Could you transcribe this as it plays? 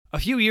A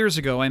few years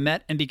ago, I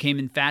met and became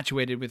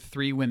infatuated with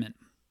three women.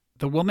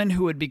 The woman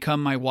who would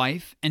become my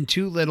wife and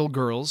two little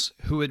girls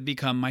who would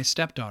become my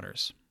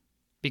stepdaughters.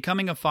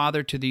 Becoming a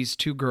father to these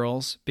two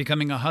girls,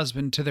 becoming a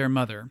husband to their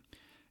mother,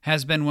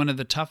 has been one of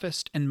the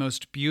toughest and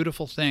most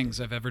beautiful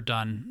things I've ever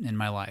done in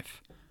my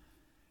life.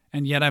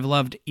 And yet I've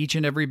loved each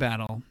and every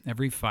battle,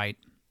 every fight,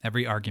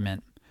 every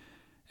argument,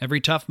 every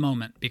tough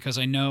moment, because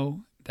I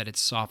know that it's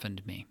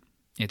softened me.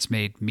 It's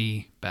made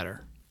me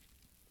better.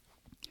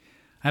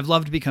 I've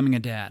loved becoming a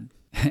dad.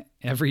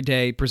 Every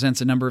day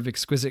presents a number of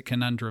exquisite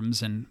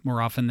conundrums, and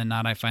more often than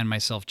not, I find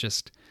myself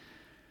just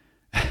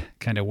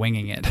kind of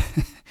winging it.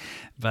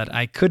 But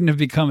I couldn't have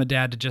become a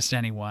dad to just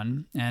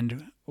anyone,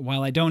 and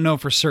while I don't know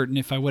for certain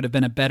if I would have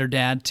been a better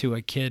dad to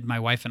a kid my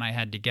wife and I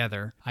had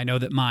together, I know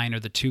that mine are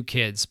the two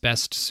kids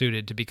best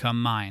suited to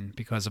become mine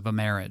because of a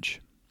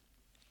marriage.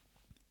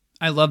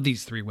 I love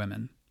these three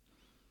women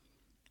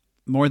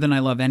more than I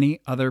love any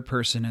other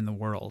person in the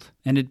world,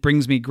 and it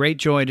brings me great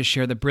joy to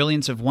share the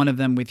brilliance of one of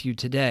them with you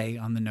today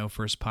on the Know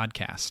First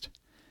podcast.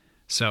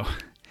 So,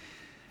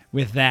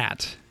 with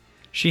that,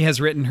 she has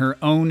written her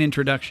own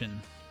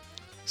introduction.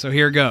 So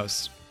here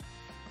goes.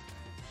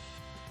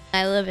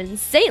 I live in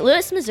St.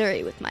 Louis,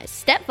 Missouri with my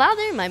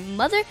stepfather, my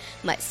mother,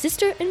 my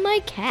sister, and my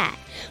cat.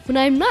 When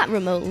I'm not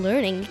remote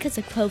learning because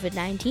of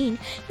COVID-19,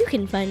 you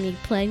can find me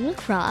playing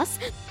lacrosse,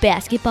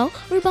 basketball,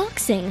 or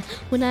boxing.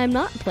 When I'm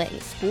not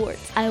playing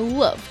sports, I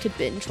love to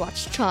binge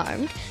watch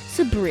Charmed,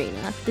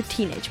 Sabrina, the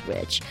Teenage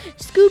Witch,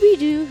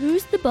 Scooby-Doo,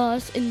 Who's the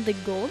Boss, and the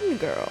Golden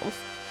Girls.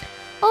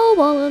 All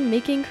while I'm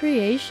making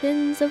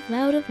creations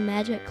out of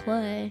magic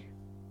clay.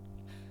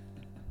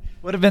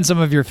 What have been some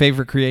of your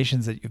favorite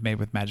creations that you've made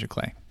with magic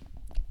clay?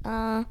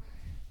 I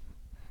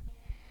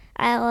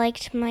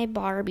liked my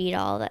Barbie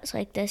doll that's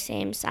like the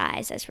same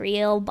size as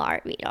real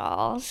Barbie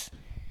dolls.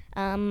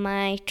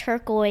 My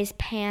turquoise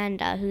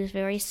panda who's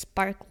very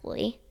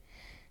sparkly.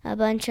 A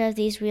bunch of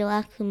these real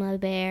Akuma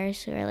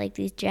bears who are like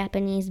these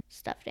Japanese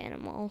stuffed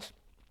animals.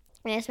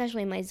 And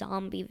especially my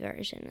zombie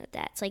version of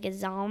that. It's like a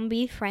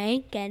zombie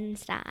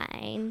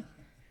Frankenstein.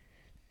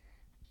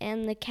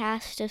 And the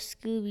cast of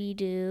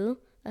Scooby-Doo.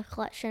 A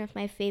collection of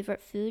my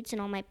favorite foods and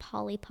all my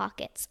Polly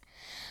Pockets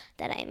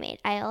that I made.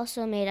 I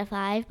also made a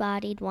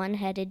 5-bodied,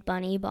 one-headed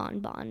bunny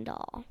bonbon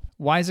doll.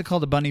 Why is it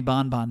called a bunny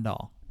bonbon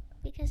doll?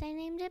 Because I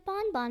named it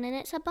Bonbon and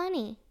it's a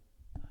bunny.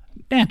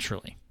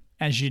 Naturally,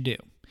 as you do.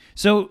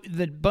 So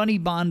the bunny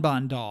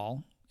bonbon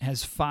doll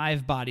has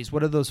 5 bodies.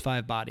 What are those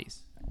 5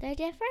 bodies? They're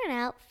different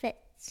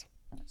outfits.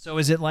 So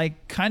is it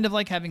like kind of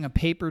like having a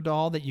paper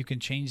doll that you can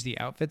change the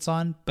outfits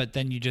on, but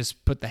then you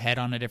just put the head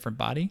on a different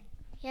body?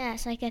 Yeah,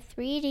 it's like a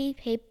 3D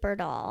paper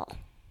doll.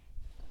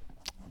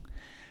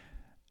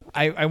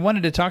 I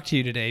wanted to talk to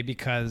you today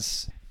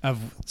because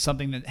of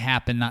something that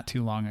happened not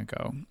too long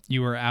ago.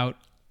 You were out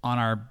on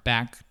our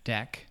back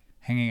deck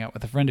hanging out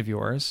with a friend of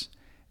yours,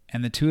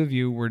 and the two of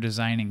you were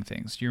designing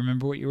things. Do you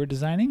remember what you were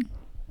designing?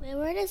 We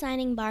were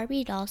designing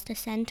Barbie dolls to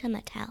send to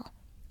Mattel.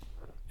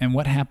 And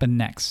what happened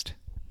next?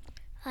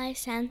 I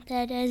sent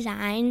the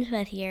designs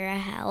with your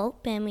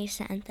help, and we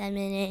sent them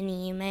in an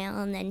email,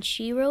 and then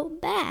she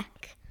wrote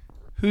back.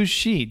 Who's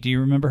she? Do you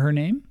remember her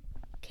name?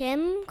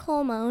 Kim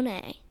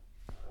Colmone.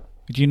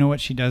 Do you know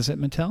what she does at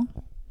Mattel?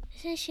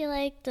 Isn't she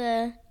like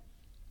the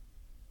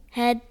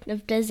head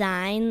of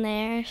design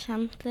there or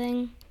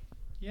something?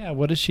 Yeah,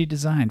 what does she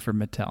design for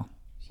Mattel?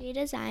 She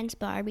designs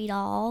Barbie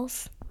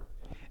dolls.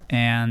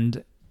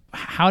 And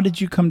how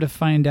did you come to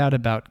find out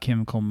about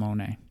Kim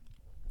Colmone?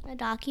 A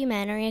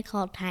documentary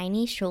called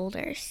Tiny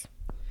Shoulders.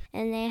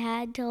 And they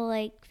had to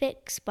like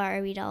fix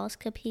Barbie dolls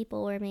because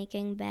people were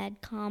making bad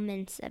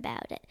comments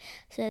about it.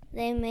 So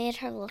they made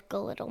her look a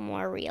little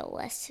more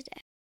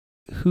realistic.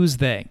 Who's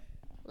they?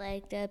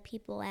 Like the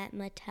people at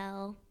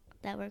Mattel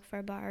that work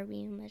for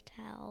Barbie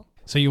Mattel.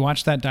 So you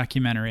watched that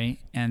documentary,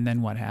 and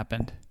then what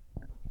happened?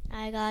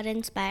 I got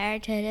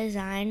inspired to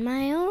design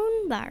my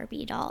own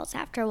Barbie dolls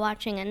after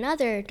watching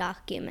another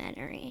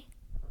documentary.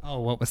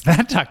 Oh, what was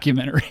that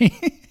documentary?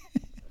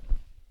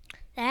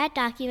 That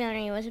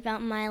documentary was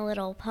about My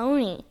Little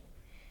Pony.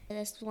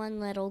 This one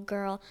little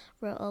girl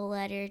wrote a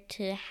letter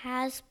to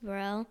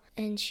Hasbro,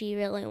 and she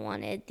really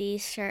wanted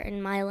these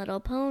certain My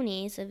Little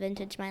Ponies, the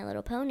vintage My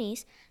Little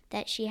Ponies,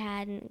 that she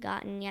hadn't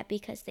gotten yet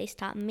because they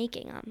stopped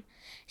making them.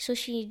 So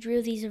she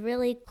drew these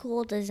really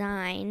cool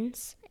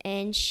designs,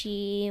 and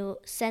she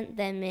sent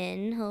them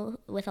in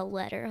with a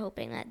letter,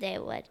 hoping that they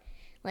would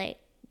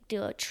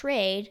do a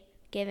trade,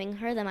 giving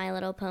her the My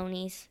Little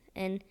Ponies,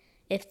 and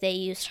if they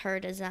used her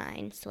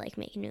designs to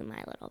make new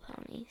My Little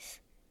Ponies.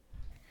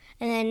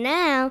 And then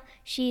now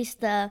she's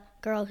the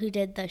girl who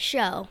did the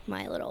show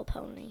My Little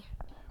Pony.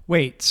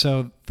 Wait,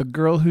 so the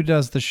girl who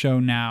does the show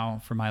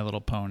now for My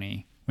Little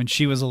Pony, when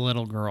she was a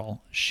little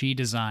girl, she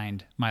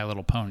designed My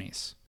Little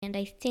Ponies. And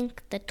I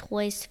think the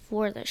toys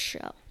for the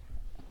show.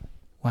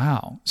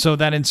 Wow. So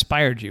that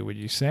inspired you, would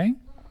you say?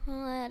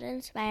 Well, that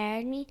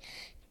inspired me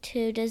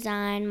to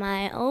design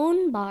my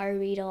own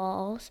Barbie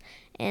dolls.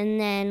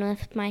 And then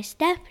with my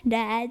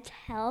stepdad's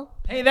help...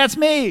 Hey, that's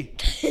me!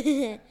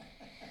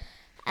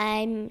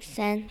 I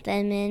sent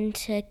them in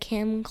to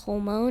Kim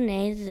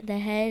Colmone, the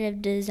head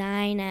of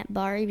design at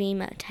Barbie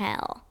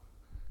Motel.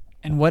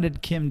 And what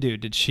did Kim do?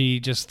 Did she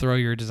just throw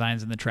your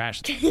designs in the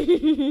trash?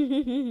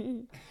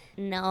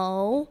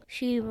 No,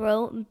 she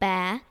wrote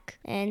back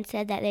and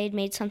said that they'd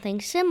made something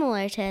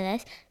similar to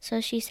this,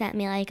 so she sent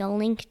me like a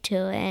link to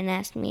it and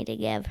asked me to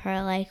give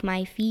her like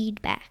my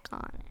feedback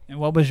on it. And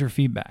what was your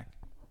feedback?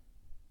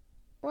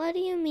 What do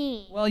you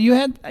mean? Well, you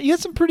had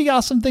some pretty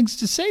awesome things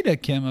to say to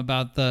Kim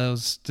about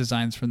those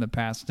designs from the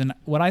past. And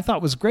what I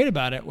thought was great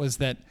about it was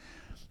that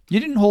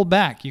you didn't hold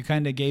back. You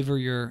kind of gave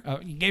her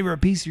a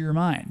piece of your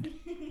mind.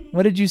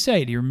 What did you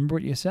say? Do you remember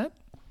what you said?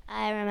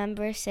 I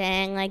remember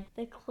saying, like,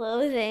 the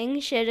clothing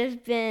should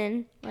have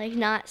been, like,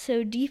 not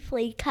so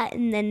deeply cut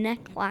in the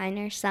neckline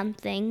or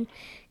something,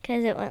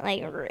 because it went,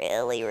 like,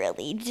 really,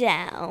 really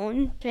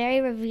down.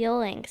 Very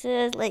revealing, because it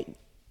was, like,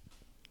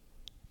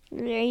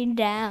 very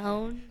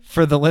down.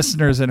 For the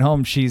listeners at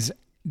home, she's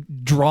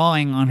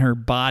drawing on her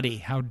body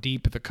how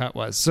deep the cut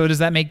was. So does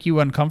that make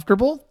you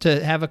uncomfortable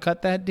to have a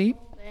cut that deep?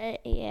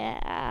 But,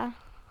 yeah.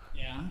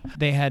 Yeah.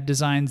 They had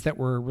designs that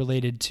were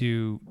related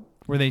to,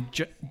 were they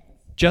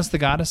just the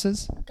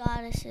goddesses?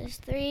 Goddesses.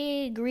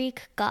 3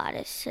 Greek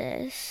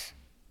goddesses.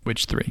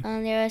 Which 3?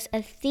 There was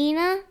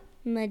Athena,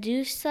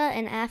 Medusa,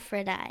 and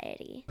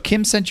Aphrodite.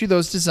 Kim sent you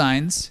those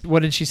designs.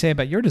 What did she say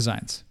about your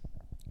designs?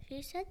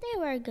 She said they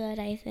were good,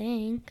 I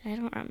think. I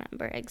don't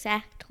remember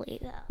exactly,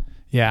 though.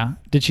 Yeah.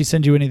 Did she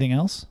send you anything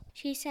else?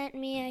 She sent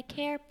me a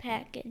care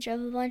package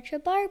of a bunch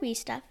of Barbie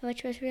stuff,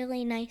 which was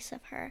really nice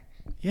of her.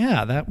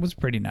 Yeah, that was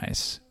pretty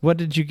nice. What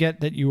did you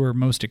get that you were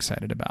most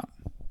excited about?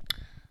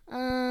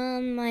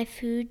 My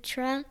food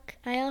truck.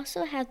 I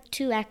also have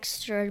 2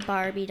 extra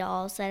Barbie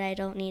dolls that I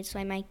don't need, so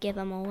I might give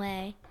them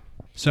away.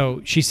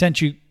 So she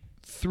sent you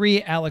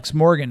 3 Alex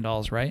Morgan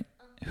dolls, right?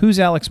 Who's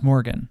Alex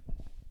Morgan?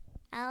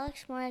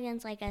 Alex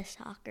Morgan's like a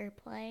soccer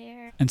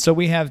player. And so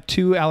we have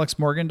 2 Alex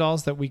Morgan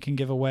dolls that we can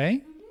give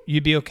away.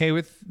 You'd be okay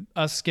with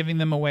us giving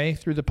them away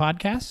through the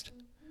podcast?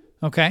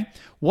 Okay.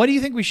 What do you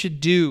think we should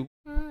do?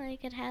 Well, I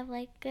could have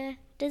like a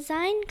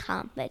design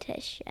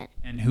competition.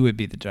 And who would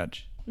be the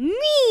judge?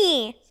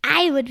 Me!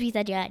 I would be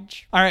the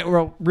judge. All right,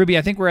 well, Ruby,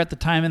 I think we're at the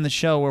time in the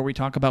show where we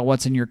talk about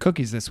what's in your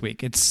cookies this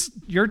week. It's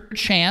your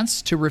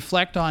chance to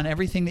reflect on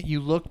everything that you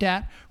looked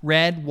at,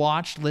 read,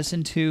 watched,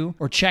 listened to,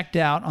 or checked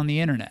out on the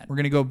internet. We're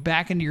going to go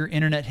back into your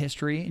internet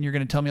history, and you're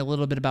going to tell me a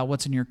little bit about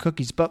what's in your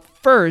cookies. But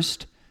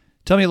first,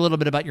 tell me a little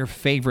bit about your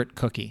favorite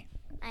cookie.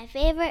 My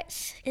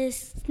favorite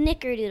is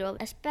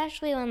Snickerdoodle,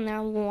 especially when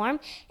they're warm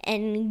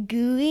and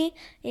gooey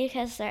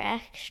because they're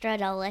extra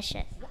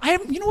delicious.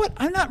 You know what?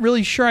 I'm not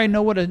really sure I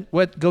know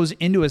what goes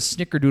into a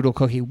Snickerdoodle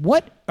cookie.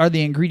 What are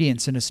the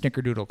ingredients in a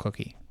Snickerdoodle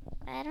cookie?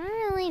 I don't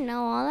really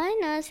know. All I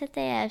know is that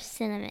they have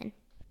cinnamon.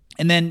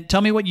 And then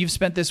tell me what you've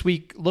spent this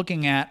week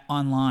looking at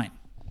online.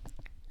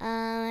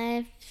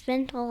 I've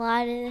spent a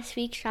lot of this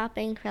week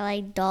shopping for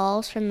like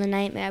dolls from The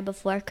Nightmare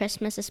Before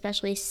Christmas,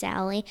 especially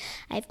Sally.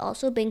 I've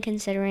also been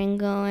considering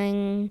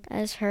going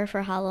as her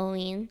for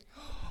Halloween.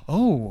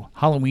 Oh,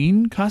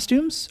 Halloween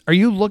costumes? Are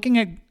you looking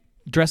at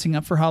dressing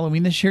up for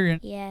Halloween this year?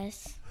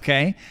 Yes.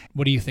 Okay.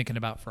 What are you thinking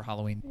about for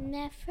Halloween?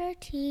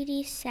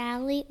 Nefertiti,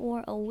 Sally,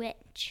 or a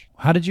witch?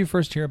 How did you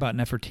first hear about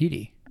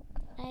Nefertiti?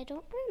 I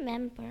don't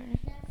remember.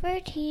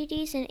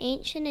 Nefertiti's an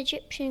ancient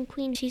Egyptian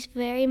queen. She's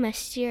very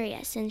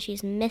mysterious and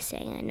she's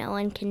missing and no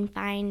one can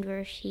find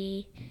where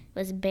she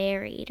was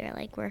buried or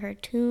like where her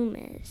tomb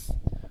is.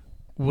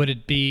 Would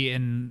it be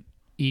in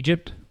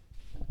Egypt?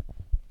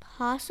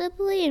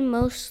 Possibly, and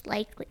most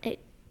likely it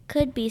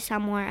could be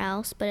somewhere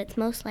else, but it's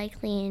most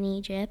likely in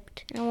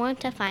Egypt. I want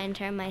to find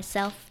her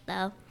myself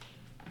though.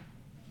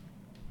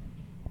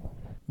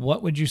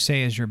 What would you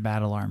say is your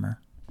battle armor?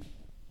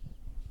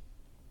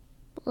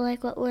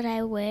 Like, what would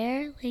I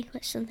wear? Like,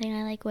 what's something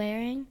I like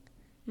wearing?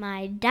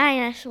 My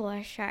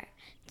dinosaur shirt.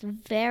 It's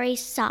very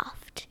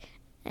soft,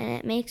 and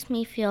it makes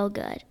me feel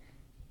good.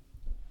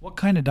 What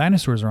kind of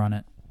dinosaurs are on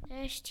it?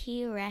 There's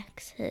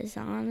T-Rexes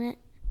on it.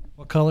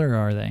 What color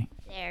are they?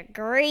 They're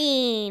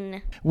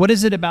green. What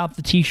is it about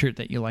the t-shirt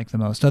that you like the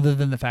most, other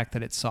than the fact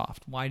that it's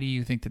soft? Why do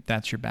you think that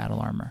that's your battle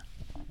armor?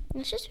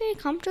 It's just very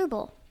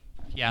comfortable.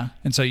 Yeah,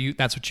 and so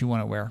that's what you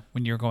want to wear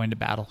when you're going to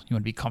battle. You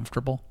want to be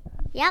comfortable?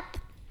 Yep.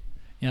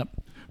 Yep.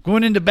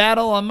 Going into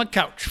battle on my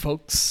couch,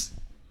 folks.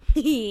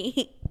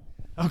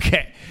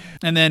 Okay.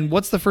 And then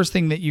what's the first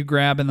thing that you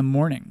grab in the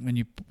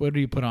morning? What do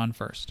you put on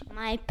first?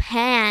 My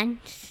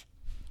pants.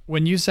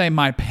 When you say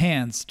my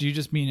pants, do you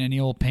just mean any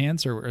old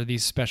pants or are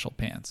these special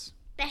pants?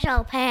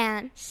 Special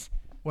pants.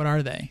 What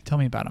are they? Tell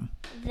me about them.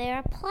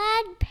 They're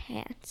plaid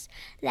pants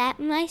that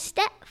my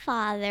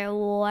stepfather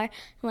wore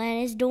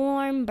when his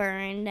dorm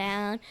burned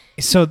down.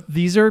 So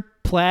these are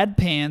plaid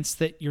pants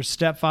that your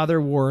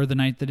stepfather wore the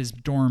night that his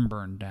dorm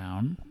burned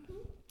down.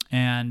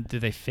 And do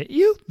they fit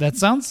you? He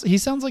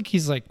sounds like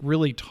he's like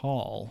really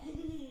tall.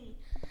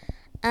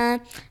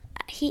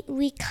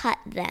 We cut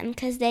them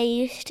because they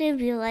used to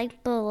be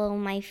like below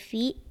my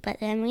feet, but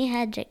then we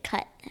had to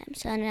cut them,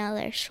 so now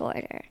they're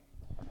shorter.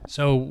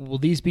 So will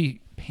these be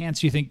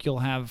pants you think you'll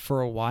have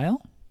for a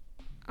while?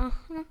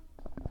 Uh-huh.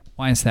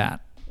 Why is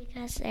that?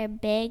 Because they're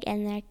big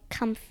and they're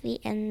comfy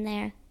and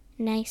they're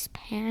nice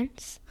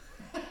pants.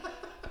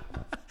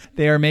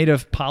 They are made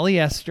of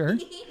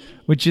polyester,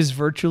 which is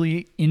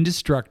virtually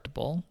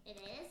indestructible. It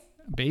is?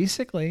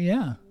 Basically,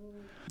 yeah.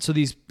 So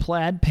these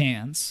plaid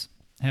pants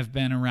have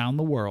been around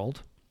the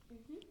world,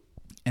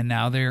 and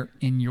now they're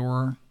on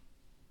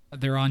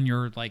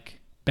your like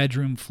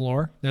bedroom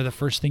floor. They're the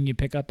first thing you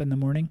pick up in the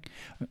morning.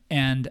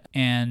 And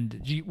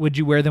would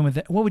you wear them with?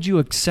 What would you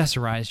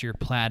accessorize your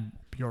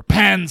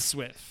pants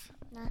with?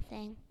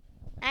 Nothing.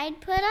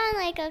 I'd put on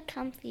like a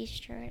comfy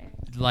shirt.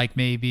 Like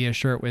maybe a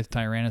shirt with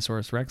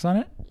Tyrannosaurus Rex on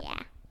it? Yeah.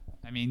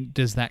 I mean,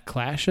 does that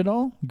clash at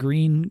all?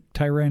 Green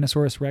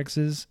Tyrannosaurus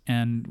Rexes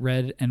and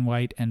red and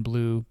white and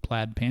blue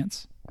plaid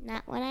pants?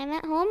 Not when I'm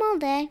at home all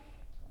day.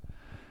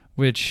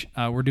 Which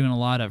we're doing a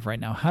lot of right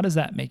now. How does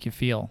that make you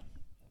feel,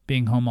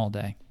 being home all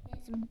day?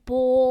 It's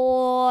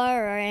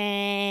boring.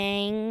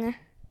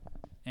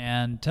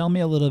 And tell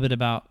me a little bit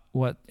about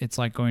what it's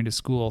like going to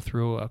school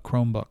through a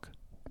Chromebook.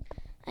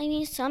 I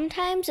mean,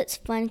 sometimes it's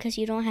fun because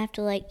you don't have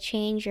to like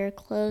change your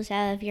clothes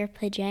out of your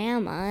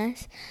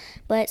pajamas,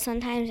 but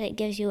sometimes it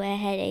gives you a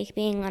headache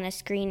being on a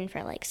screen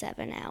for like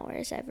 7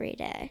 hours every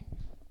day.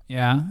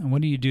 Yeah, and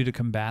what do you do to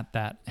combat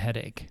that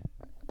headache?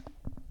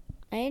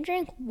 I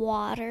drink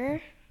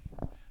water.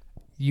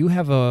 You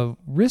have a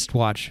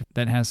wristwatch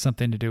that has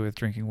something to do with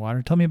drinking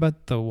water. Tell me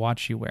about the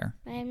watch you wear.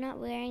 I'm not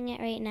wearing it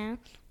right now,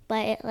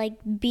 but it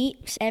like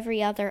beeps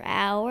every other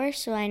hour,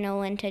 so I know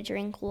when to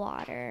drink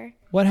water.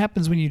 What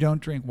happens when you don't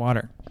drink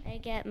water? I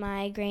get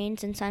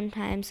migraines and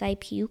sometimes I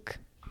puke.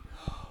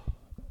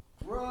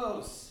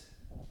 Gross.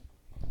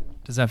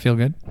 Does that feel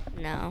good?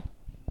 No.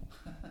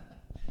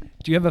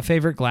 Do you have a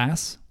favorite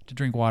glass to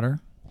drink water?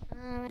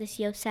 This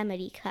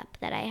Yosemite cup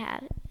that I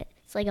have.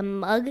 It's like a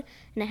mug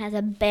and it has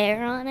a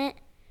bear on it.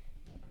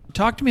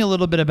 Talk to me a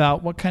little bit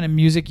about what kind of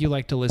music you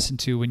like to listen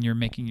to when you're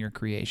making your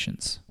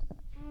creations.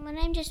 When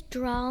I'm just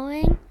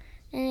drawing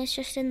and it's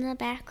just in the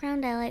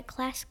background, I like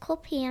classical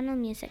piano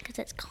music because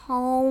it's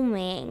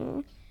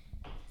calming.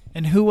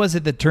 And who was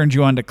it that turned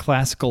you on to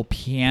classical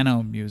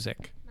piano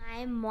music?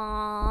 My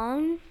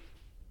mom.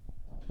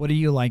 What do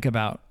you like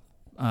about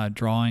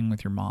drawing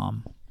with your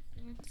mom?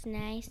 It's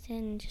nice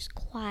and just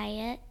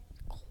quiet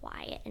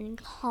and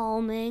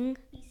calming.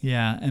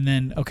 Yeah, and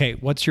then, okay,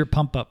 what's your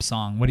pump-up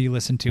song? What do you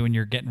listen to when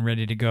you're getting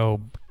ready to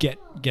go get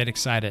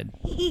excited?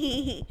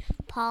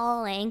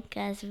 Paul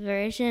Anka's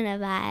version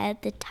of Eye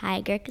of the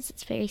Tiger because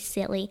it's very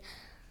silly.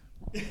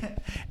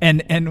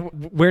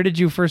 And where did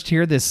you first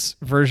hear this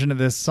version of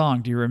this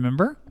song? Do you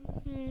remember?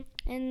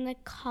 In the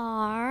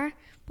car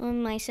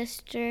when my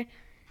sister,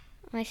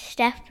 my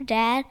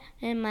stepdad,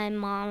 and my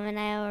mom and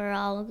I were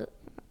all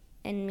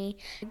and me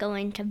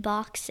going to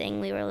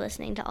boxing. We were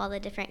listening to all the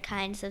different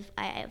kinds of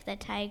Eye of the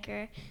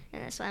Tiger,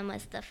 and this one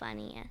was the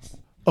funniest.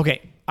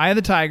 Okay, Eye of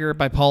the Tiger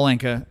by Paul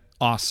Anka,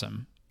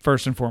 awesome,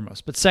 first and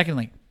foremost. But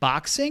secondly,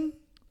 boxing?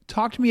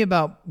 Talk to me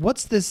about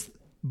what's this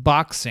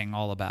boxing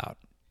all about?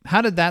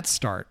 How did that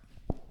start?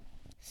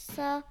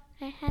 So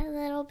I had a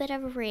little bit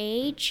of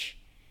rage,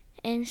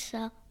 and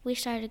so we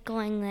started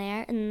going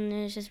there, and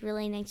there's this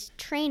really nice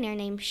trainer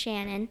named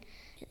Shannon,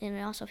 and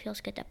it also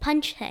feels good to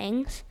punch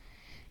things.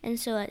 And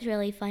so it's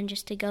really fun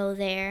just to go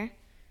there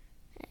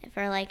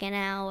for like an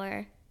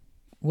hour.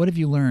 What have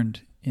you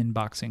learned in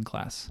boxing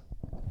class?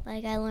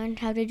 Like I learned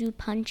how to do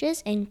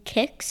punches and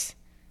kicks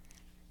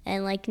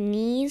and like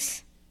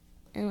knees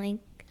and like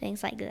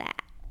things like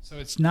that. So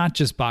it's not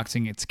just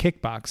boxing, it's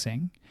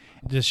kickboxing.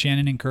 Does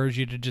Shannon encourage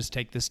you to just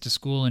take this to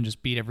school and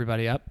just beat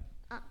everybody up?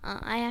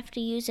 I have to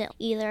use it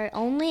either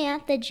only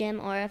at the gym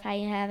or if I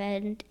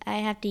haven't, I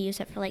have to use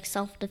it for like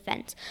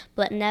self-defense,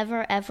 but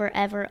never, ever,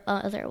 ever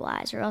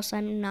otherwise, or else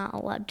I'm not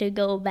allowed to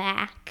go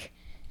back.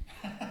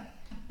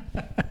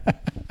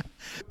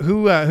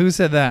 Who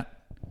said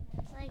that?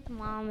 It's like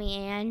Mommy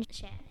and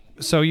Shannon.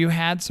 So you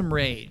had some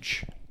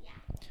rage. Yeah.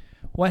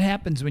 What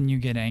happens when you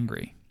get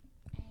angry?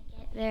 I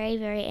get very,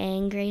 very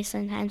angry.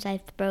 Sometimes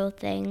I throw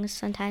things.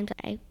 Sometimes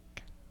I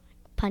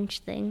punch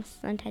things.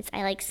 Sometimes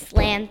I like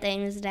slam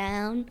things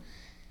down.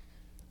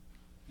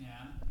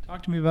 Yeah.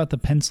 Talk to me about the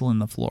pencil in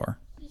the floor.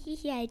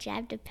 I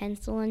jabbed a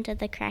pencil into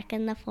the crack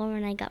in the floor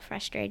when I got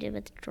frustrated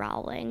with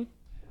drawing.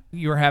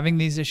 You're having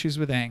these issues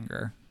with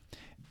anger,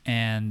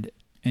 and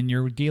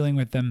you're dealing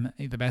with them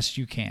the best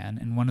you can.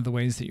 And one of the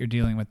ways that you're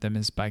dealing with them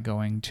is by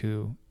going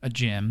to a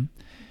gym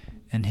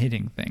and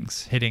hitting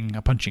things, hitting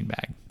a punching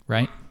bag,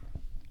 right?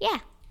 Yeah.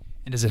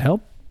 And does it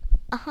help?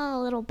 A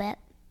little bit.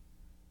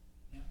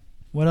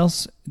 What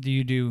else do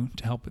you do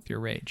to help with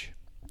your rage?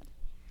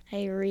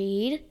 I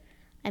read.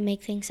 I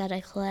make things out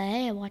of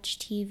clay. I watch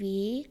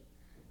TV.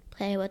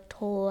 Play with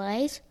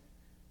toys.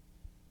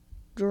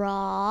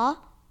 Draw.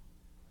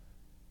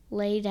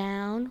 Lay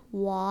down.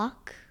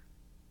 Walk.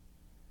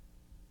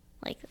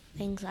 Like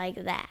things like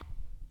that.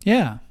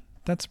 Yeah,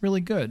 that's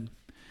really good.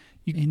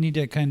 You need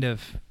to kind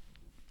of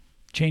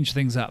change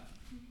things up,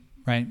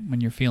 right,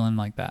 when you're feeling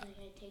like that.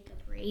 I take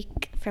a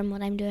break from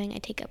what I'm doing. I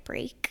take a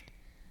break.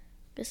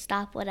 Just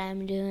stop what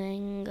I'm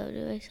doing and go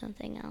do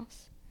something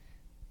else.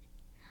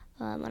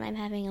 when I'm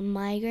having a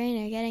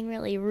migraine or getting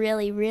really,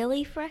 really,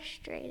 really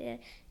frustrated,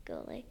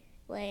 go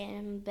lay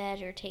in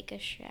bed or take a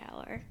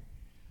shower.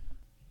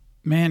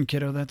 Man,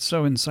 kiddo, that's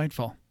so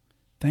insightful.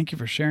 Thank you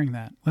for sharing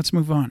that. Let's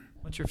move on.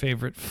 What's your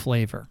favorite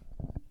flavor?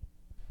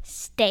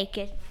 Steak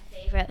is my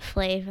favorite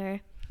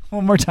flavor.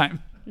 One more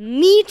time.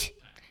 Meat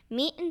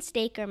and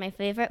steak are my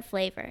favorite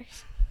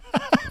flavors.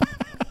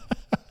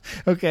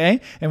 Okay,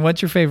 and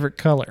what's your favorite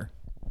color?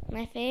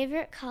 My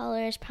favorite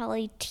color is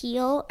probably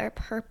teal or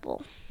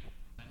purple,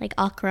 like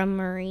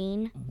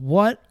aquamarine.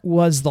 What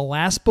was the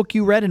last book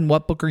you read, and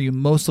what book are you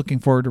most looking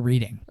forward to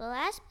reading? The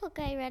last book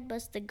I read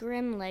was The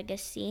Grimm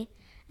Legacy,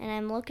 and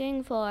I'm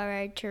looking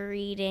forward to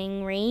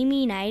reading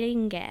Rainy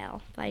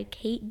Nightingale by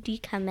Kate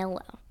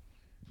DiCamillo.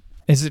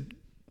 Is it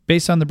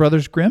based on the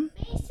Brothers Grimm?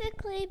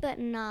 Basically, but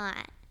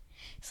not.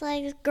 It's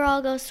like this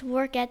girl goes to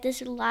work at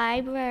this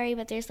library,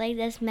 but there's like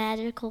this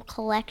magical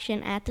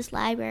collection at this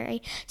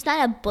library. It's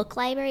not a book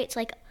library, it's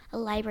like a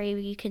library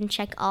where you can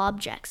check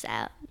objects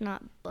out,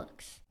 not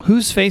books.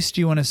 Whose face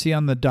do you want to see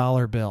on the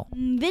dollar bill?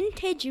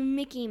 Vintage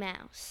Mickey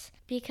Mouse,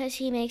 because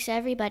he makes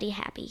everybody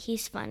happy.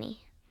 He's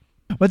funny.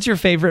 What's your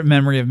favorite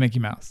memory of Mickey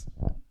Mouse?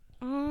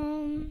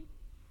 All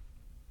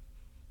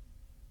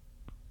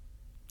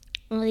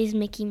these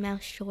Mickey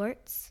Mouse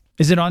shorts.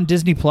 Is it on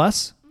Disney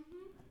Plus?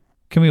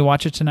 Can we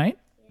watch it tonight?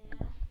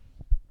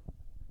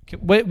 Yeah.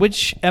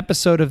 Which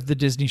episode of the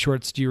Disney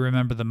shorts do you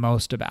remember the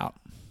most about?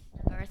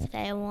 The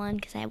birthday one,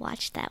 because I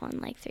watched that one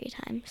like 3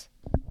 times.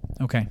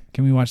 Okay.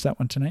 Can we watch that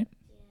one tonight?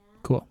 Yeah.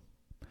 Cool.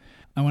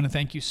 I want to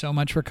thank you so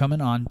much for coming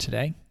on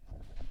today.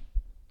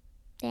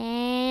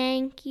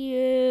 Thank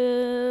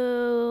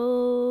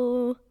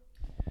you.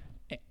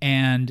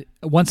 And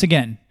once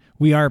again,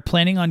 we are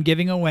planning on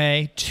giving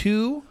away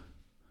 2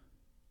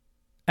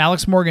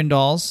 Alex Morgan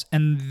dolls,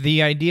 and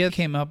the idea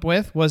came up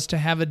with was to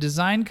have a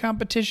design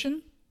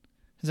competition.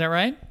 Is that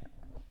right?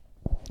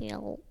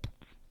 Yep.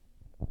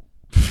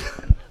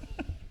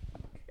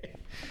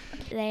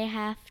 They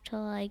have to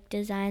like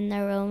design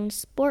their own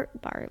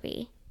sport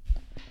Barbie.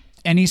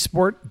 Any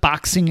sport,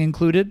 boxing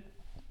included?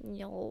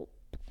 Yep.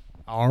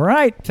 All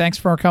right. Thanks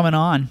for coming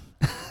on.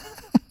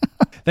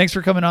 Thanks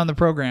for coming on the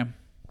program.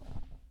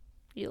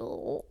 Yep.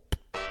 All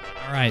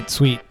right.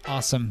 Sweet.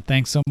 Awesome.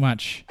 Thanks so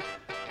much.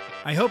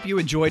 I hope you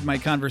enjoyed my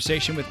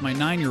conversation with my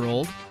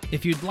 9-year-old.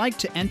 If you'd like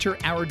to enter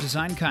our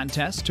design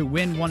contest to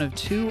win one of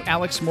 2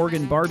 Alex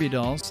Morgan Barbie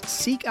dolls,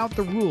 seek out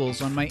the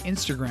rules on my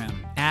Instagram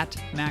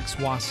at Max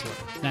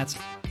Wassler. That's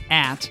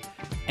at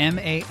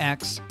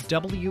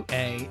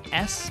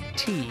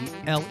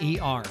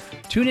MaxWastler.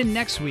 Tune in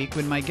next week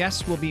when my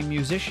guests will be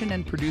musician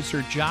and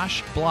producer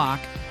Josh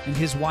Block and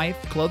his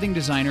wife, clothing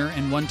designer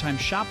and one-time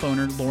shop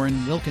owner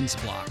Lauren Wilkins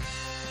Block.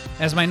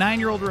 As my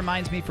 9-year-old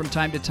reminds me from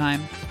time to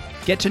time,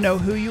 get to know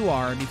who you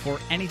are before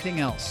anything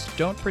else.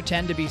 Don't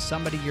pretend to be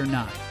somebody you're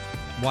not.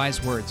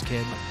 Wise words,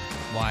 kid.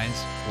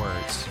 Wise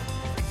words.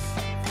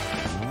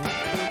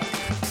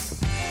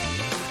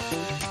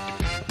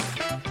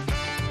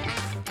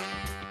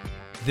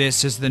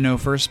 This is the No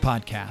First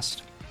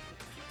Podcast.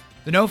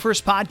 The No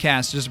First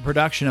Podcast is a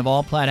production of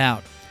All Plat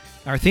Out.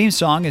 Our theme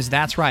song is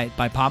That's Right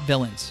by Pop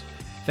Villains.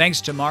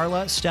 Thanks to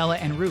Marla, Stella,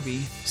 and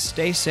Ruby.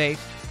 Stay safe,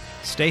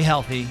 stay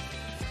healthy,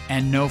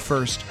 and know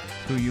first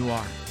who you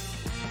are.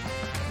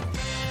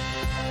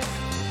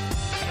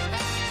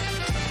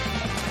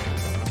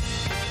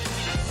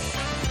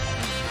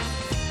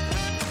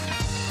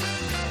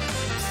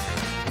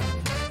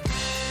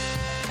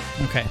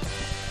 Okay,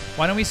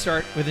 why don't we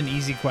start with an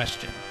easy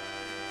question?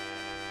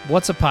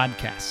 What's a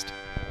podcast?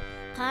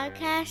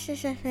 Podcast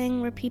is a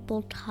thing where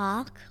people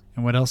talk.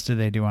 And what else do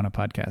they do on a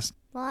podcast?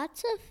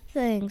 Lots of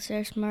things.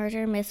 There's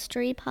murder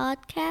mystery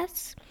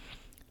podcasts.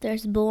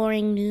 There's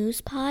boring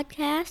news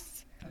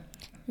podcasts.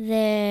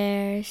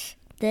 There's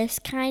this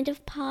kind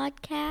of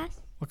podcast.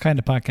 What kind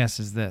of podcast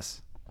is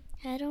this?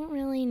 I don't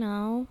really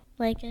know.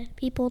 Like a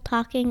people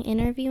talking,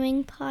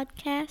 interviewing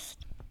podcast.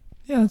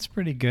 Yeah, that's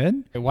pretty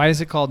good. Why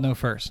is it called No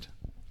First?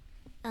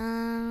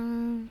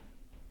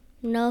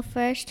 Know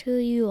first who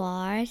you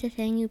are is a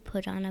thing you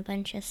put on a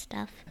bunch of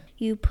stuff.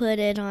 You put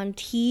it on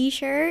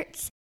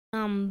t-shirts,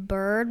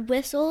 bird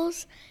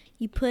whistles.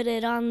 You put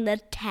it on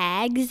the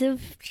tags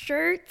of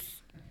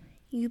shirts.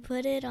 You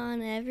put it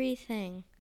on everything.